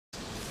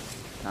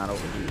Not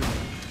over here.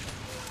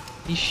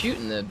 He's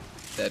shooting that.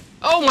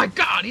 Oh my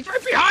God! He's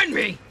right behind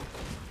me.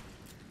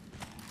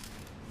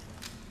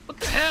 What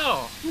the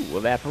hell? Ooh,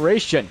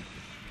 evaporation.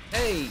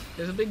 Hey,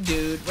 there's a big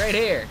dude right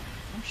here.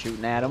 I'm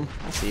shooting at him.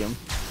 I see him.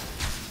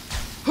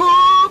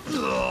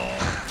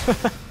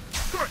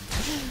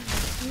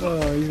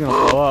 Oh, he's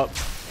gonna blow up.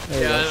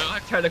 There Yeah, I know. I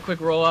tried a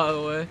quick roll out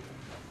of the way.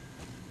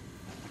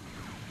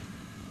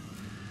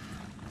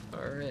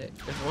 Alright,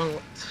 there's one.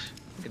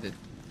 Look at the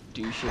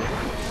douche.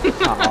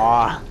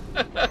 Aww.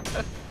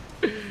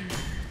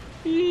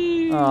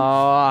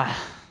 Aww.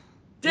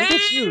 Damn! Look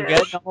at you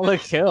getting all the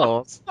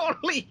kills.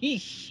 Holy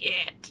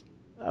shit!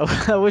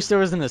 I wish there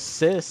was an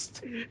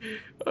assist.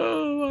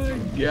 Oh my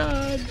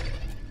God.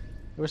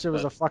 I wish there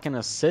was a fucking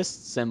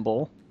assist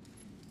symbol.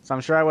 So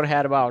I'm sure I would have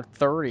had about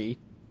 30.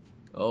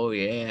 Oh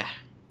yeah.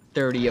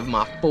 30 of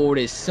my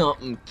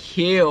 40-something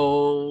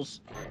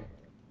kills.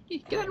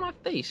 Get out of my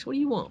face. What do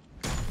you want?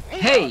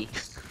 Hey!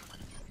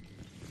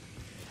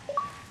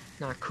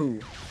 Not cool.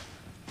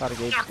 Thought I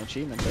gave you an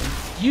achievement there.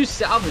 Use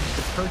salvage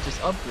to purchase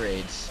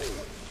upgrades.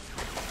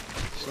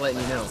 Just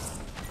letting you know.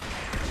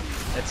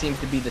 That seems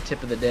to be the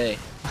tip of the day.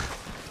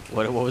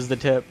 What was the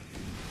tip?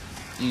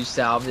 Use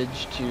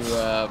salvage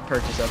to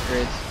purchase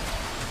upgrades.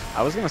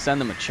 I was gonna send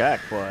them a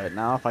check, but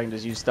now if I can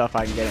just use stuff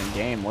I can get in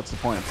game, what's the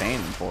point of paying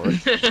them for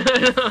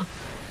it?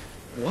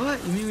 What?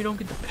 You mean we don't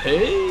get to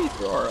pay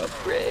for our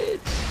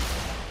upgrades?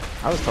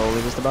 I was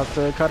totally just about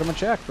to cut them a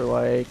check for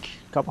like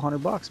a couple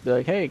 $100. Be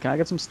like, hey, can I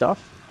get some stuff?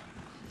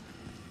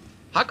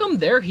 How come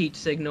their heat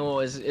signal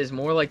is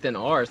more like than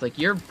ours? Like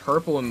you're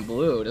purple and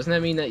blue. Doesn't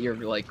that mean that you're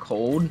like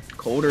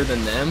colder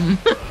than them?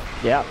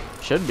 Yeah,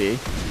 should be.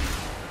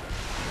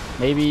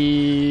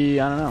 Maybe,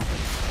 I don't know.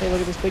 Hey, look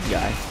at this big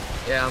guy.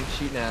 Yeah, I'm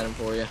shooting at him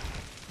for you.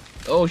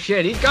 Oh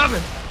shit, he's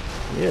coming!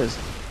 He is.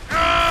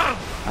 Ah!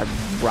 I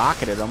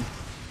rocketed him.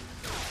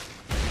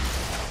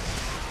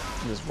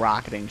 I'm just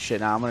rocketing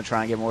shit now. I'm gonna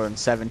try and get more than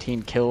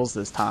 17 kills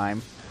this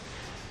time.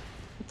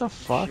 What the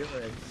fuck? That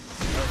was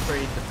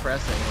pretty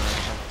depressing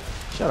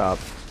last Shut up.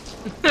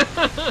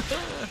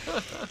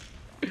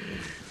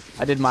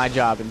 I did my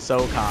job in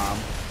SOCOM.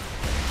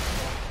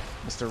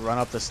 Mr. Run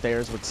up the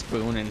stairs with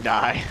spoon and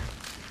die.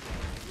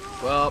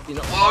 Well, you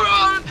know.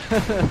 Oh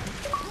God!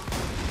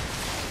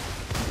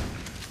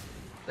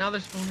 Now they're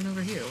spawning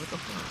over here. What the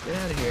fuck? Get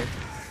out of here.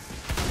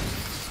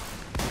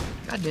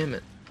 God damn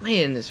it.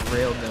 Man, this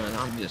railgun,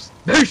 I'm just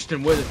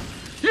bursting with it.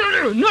 You don't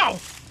even know!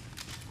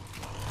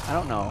 I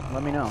don't know.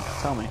 Let me know.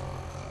 Tell me.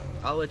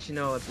 I'll let you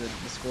know at the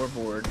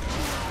scoreboard.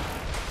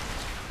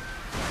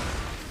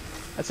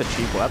 That's a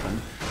cheap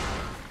weapon.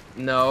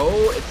 No,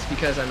 it's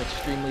because I'm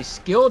extremely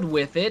skilled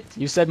with it.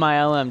 You said my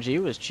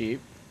LMG was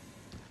cheap.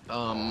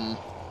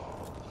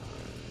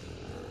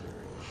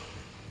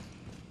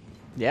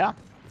 Yeah.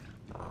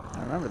 I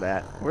remember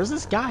that. Where's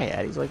this guy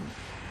at? He's like...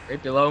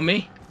 Right below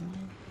me.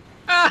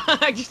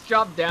 I just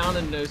dropped down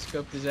and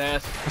no-scoped his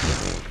ass.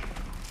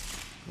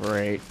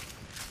 Great.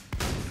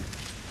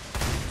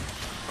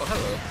 Oh,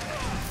 hello.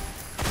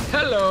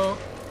 Hello.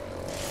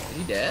 Is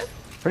he dead?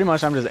 Pretty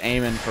much I'm just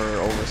aiming for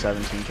over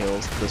 17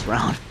 kills this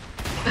round.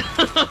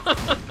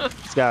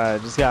 just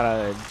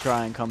gotta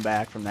try and come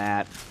back from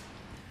that.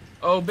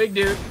 Oh, big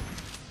dude.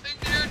 Big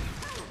dude.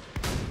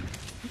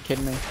 You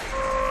kidding me?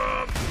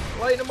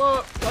 Light him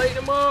up. Light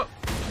him up.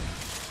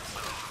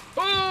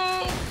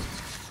 Oh!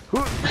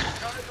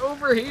 Guys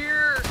over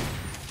here.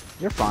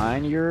 You're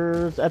fine.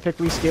 You're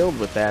epically skilled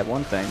with that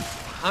one thing.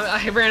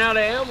 I ran out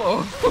of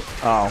ammo.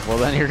 Oh, well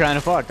then you're kind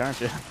of fucked,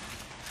 aren't you?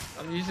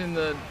 I'm using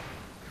the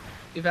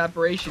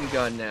evaporation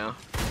gun now.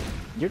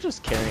 You're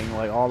just carrying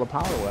like all the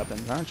power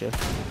weapons, aren't you?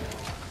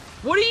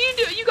 What do you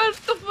do? You got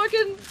the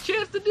fucking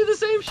chance to do the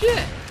same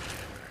shit.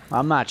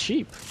 I'm not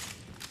cheap.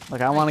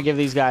 Like, I want to give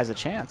these guys a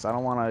chance. I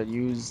don't want to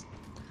use...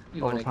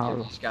 You want to give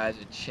these guys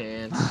a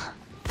chance.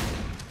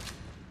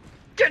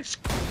 No,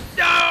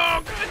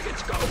 God, get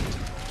scoped.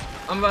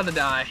 I'm about to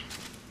die.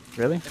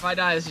 Really? If I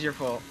die, this is your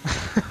fault. There's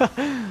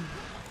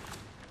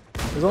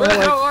Where the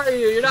hell are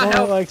you? You're not only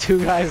helping. like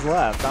 2 guys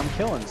left. I'm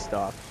killing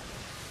stuff.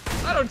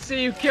 I don't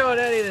see you killing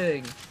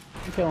anything.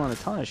 I'm killing a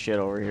ton of shit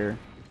over here.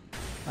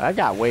 I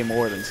got way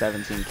more than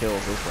 17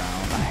 kills this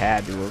round. I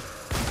had to have.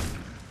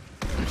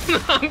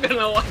 I'm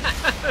gonna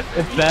laugh.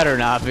 It better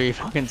not be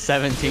fucking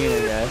 17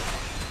 again.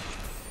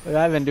 Like,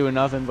 I've been doing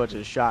nothing but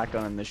just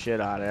shotgunning the shit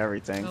out of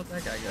everything. How'd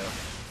that guy go?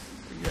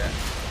 Where you at?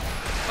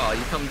 Oh,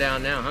 you come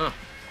down now, huh?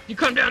 You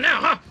come down now,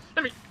 huh?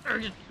 Let me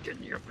just get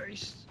in your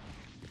face.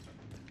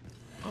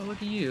 Oh, look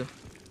at you.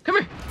 Come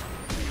here.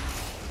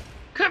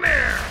 Come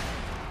here.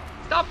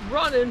 Stop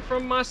running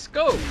from my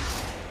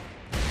scopes.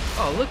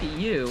 Oh, look at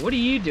you. What are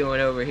you doing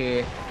over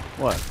here?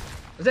 What?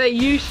 Is that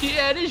you?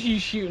 Yeah, it is you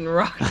shooting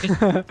rockets.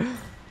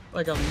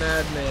 Like a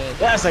madman.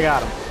 Yes, I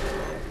got him.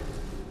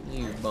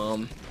 You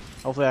bum.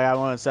 Hopefully I got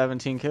one at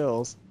 17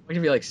 kills. I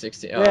could be like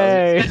 60. Oh,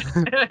 Yay!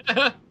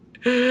 How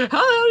the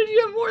hell did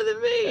you have more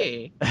than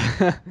me?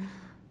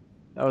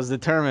 I was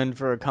determined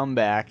for a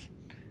comeback.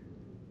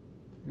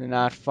 To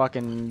not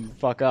fucking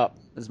fuck up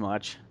as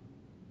much.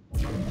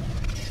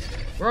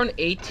 We're on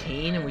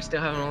 18 and we still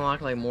haven't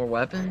unlocked like more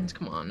weapons?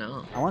 Come on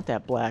now. I want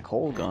that black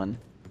hole gun.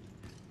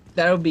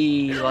 That'll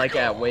be like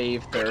at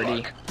wave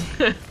 30.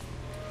 What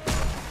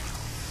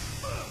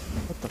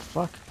the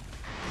fuck?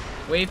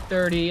 Wave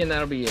 30 and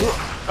that'll be it.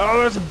 Oh,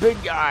 there's a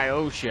big guy.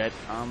 Oh shit.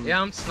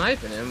 Yeah, I'm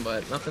sniping him,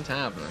 but nothing's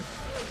happening.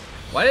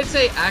 Why did it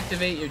say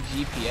activate your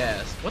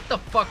GPS? What the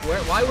fuck?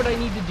 Why would I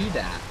need to do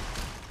that?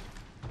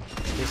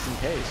 Just in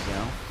case, you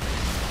know.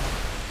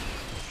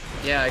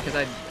 Yeah,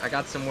 because I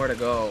got somewhere to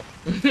go.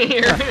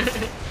 Here.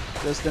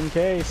 Just in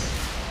case.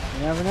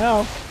 You never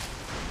know.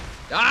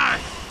 Die!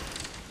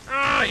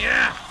 Oh,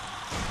 yeah!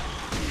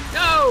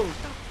 No!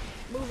 Stop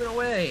moving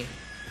away.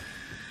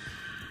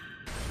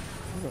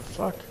 What the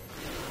fuck?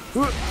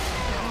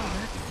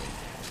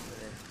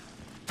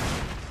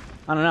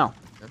 I don't know.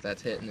 If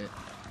that's hitting it.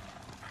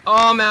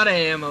 Oh, I'm out of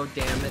ammo,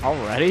 damn it.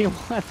 Already?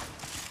 What?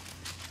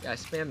 Yeah, I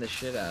spammed the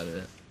shit out of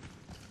it.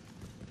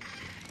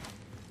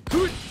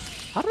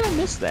 How did I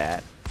miss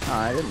that? Oh,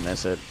 I didn't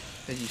miss it.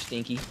 Because you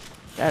stinky.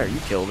 That or you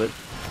killed it.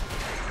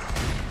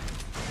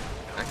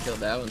 I killed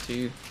that one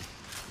too.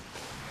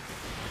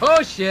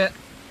 Oh shit!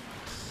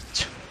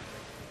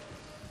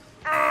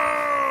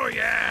 Oh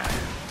yeah!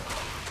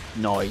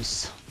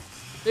 Nice.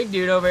 Big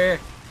dude over here.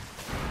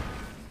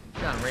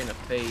 Got him right in the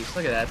face.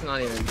 Look at that. It's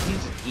not even.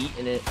 He's just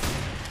eating it.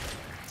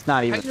 It's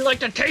not even. How'd you like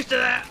the taste of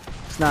that?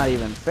 It's not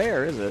even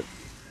fair, is it?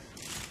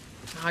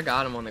 I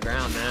got him on the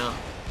ground now.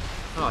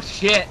 Oh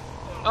shit!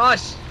 Oh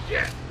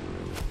shit!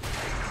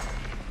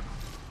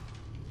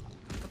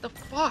 What the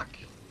fuck?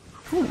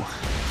 Whew. I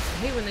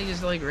hate when they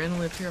just like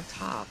randomly appear up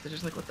top. They're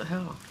just like, what the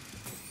hell?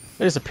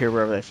 They just appear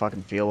wherever they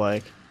fucking feel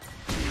like.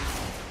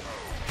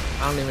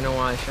 I don't even know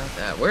why I shot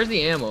that. Where's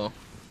the ammo?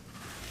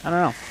 I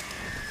don't know.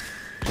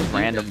 Just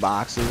random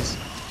boxes.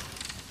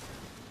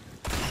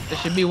 There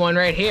should be one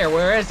right here.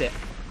 Where is it?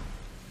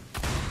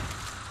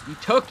 You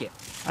took it.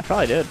 I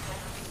probably did.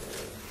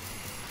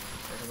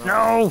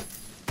 No!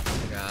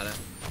 I got it.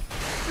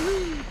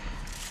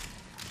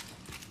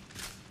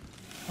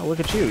 Oh, look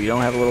at you. You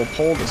don't have a little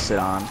pole to sit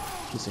on.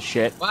 Piece of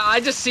shit. Wow, I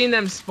just seen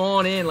them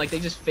spawn in. Like, they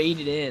just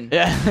faded in.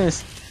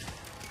 Yes.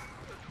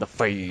 The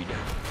fade.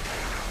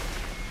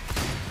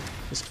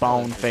 The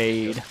spawn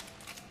fade.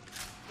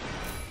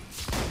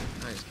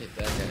 I just hit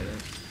that guy then.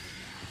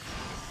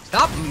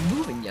 Stop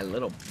moving, you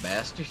little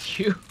bastard,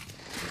 you.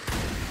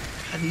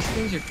 God, these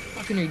things are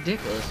fucking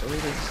ridiculous. The way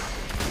they just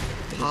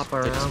pop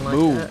around like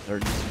move. that. They're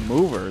just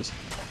movers.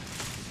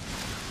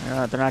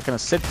 They're not gonna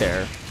sit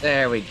there.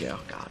 There we go.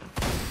 Got him.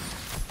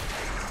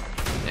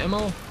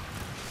 Ammo?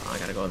 Oh, I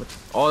gotta go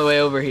all the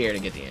way over here to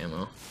get the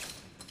ammo.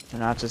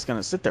 They're not just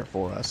gonna sit there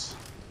for us.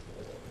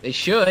 They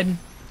should.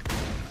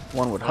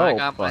 One would When hope, I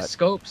got my but...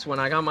 scopes, when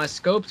I got my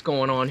scopes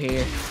going on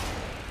here.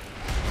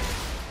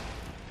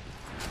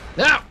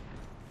 Now!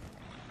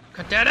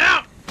 Cut that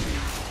out!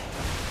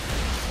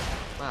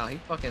 Wow, he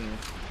fucking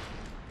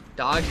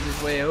dodged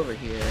his way over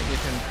here. I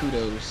give him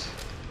kudos.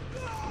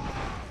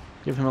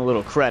 Give him a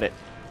little credit.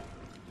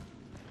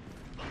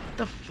 What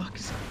the fuck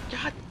is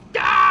God?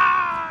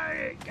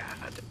 Die!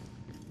 God.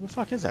 Where the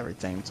fuck is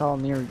everything? It's all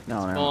near...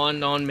 No, no.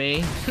 Spawned on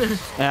me.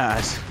 Yeah,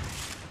 I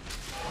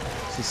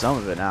see some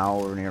of it now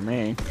over near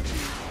me.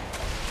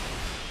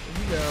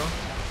 Here you go.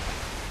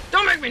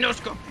 Don't make me no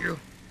scope you!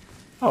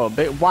 Oh, a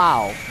bit...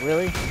 Wow.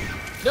 Really?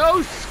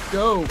 No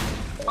scope!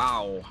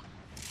 Wow.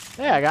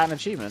 Hey, I got an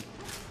achievement.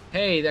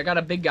 Hey, I got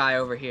a big guy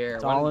over here.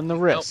 It's all in the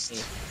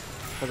wrist.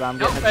 Because I'm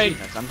getting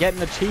achievements. I'm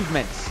getting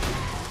achievements.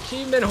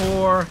 Achievement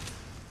whore.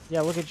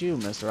 Yeah, look at you,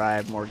 mister. I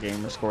have more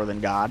gamer score than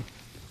God.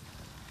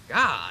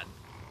 God.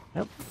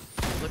 Yep.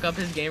 Look up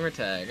his gamer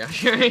tag. I'm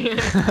sure he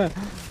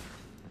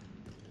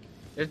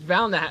There's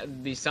bound to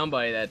be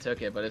somebody that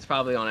took it, but it's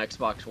probably on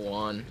Xbox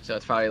One, so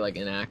it's probably like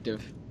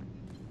inactive.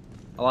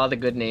 A lot of the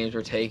good names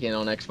were taken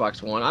on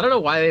Xbox One. I don't know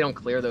why they don't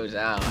clear those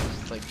out.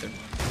 It's like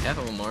half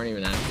of them aren't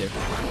even active.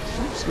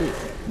 Sweet.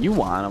 You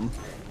want them.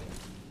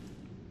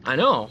 I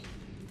know.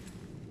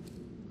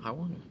 I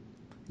want them.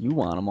 You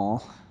want them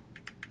all.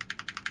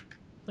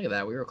 Look at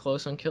that. We were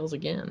close on kills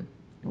again.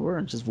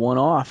 We're just one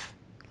off.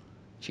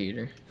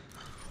 Cheater.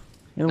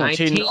 You know what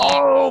cheating?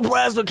 Oh,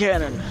 plasma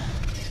cannon.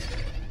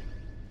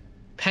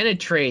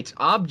 Penetrates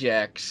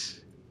objects.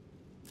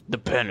 The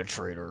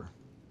penetrator.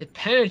 It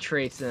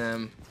penetrates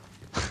them.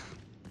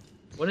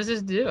 What does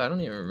this do? I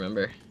don't even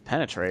remember.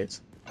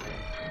 Penetrates.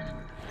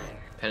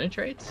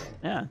 Penetrates?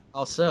 Yeah.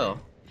 Also.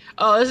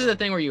 Oh, this is the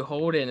thing where you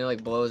hold it and it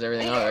like blows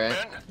everything up,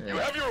 right? Men. You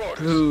have your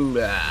orders.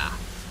 Ooh, ah.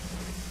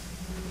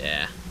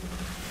 Yeah.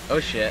 Oh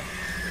shit.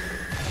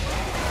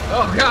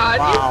 Oh god!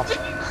 Wow.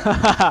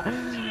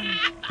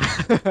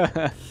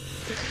 I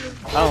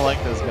don't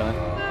like this gun.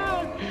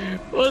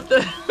 What the?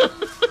 I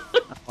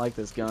don't like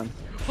this gun.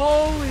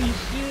 Holy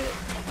shit!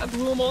 I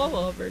blew them all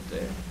up right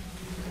there.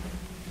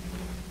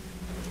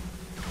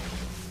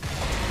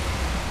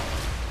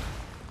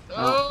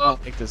 I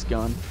don't like this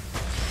gun.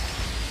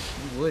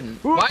 You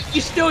wouldn't. Why are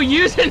you still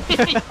using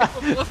it?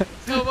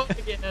 Yourself up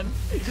again.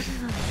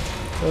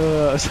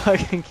 So I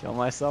can kill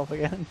myself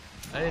again?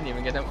 I didn't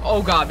even get them.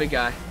 Oh god, big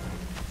guy.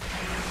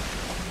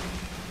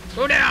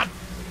 Go down.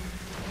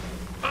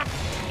 Up.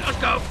 Let's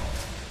go.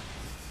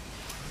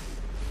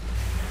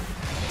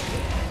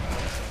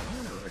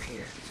 Over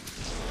here.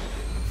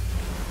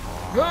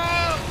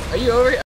 Are you over here?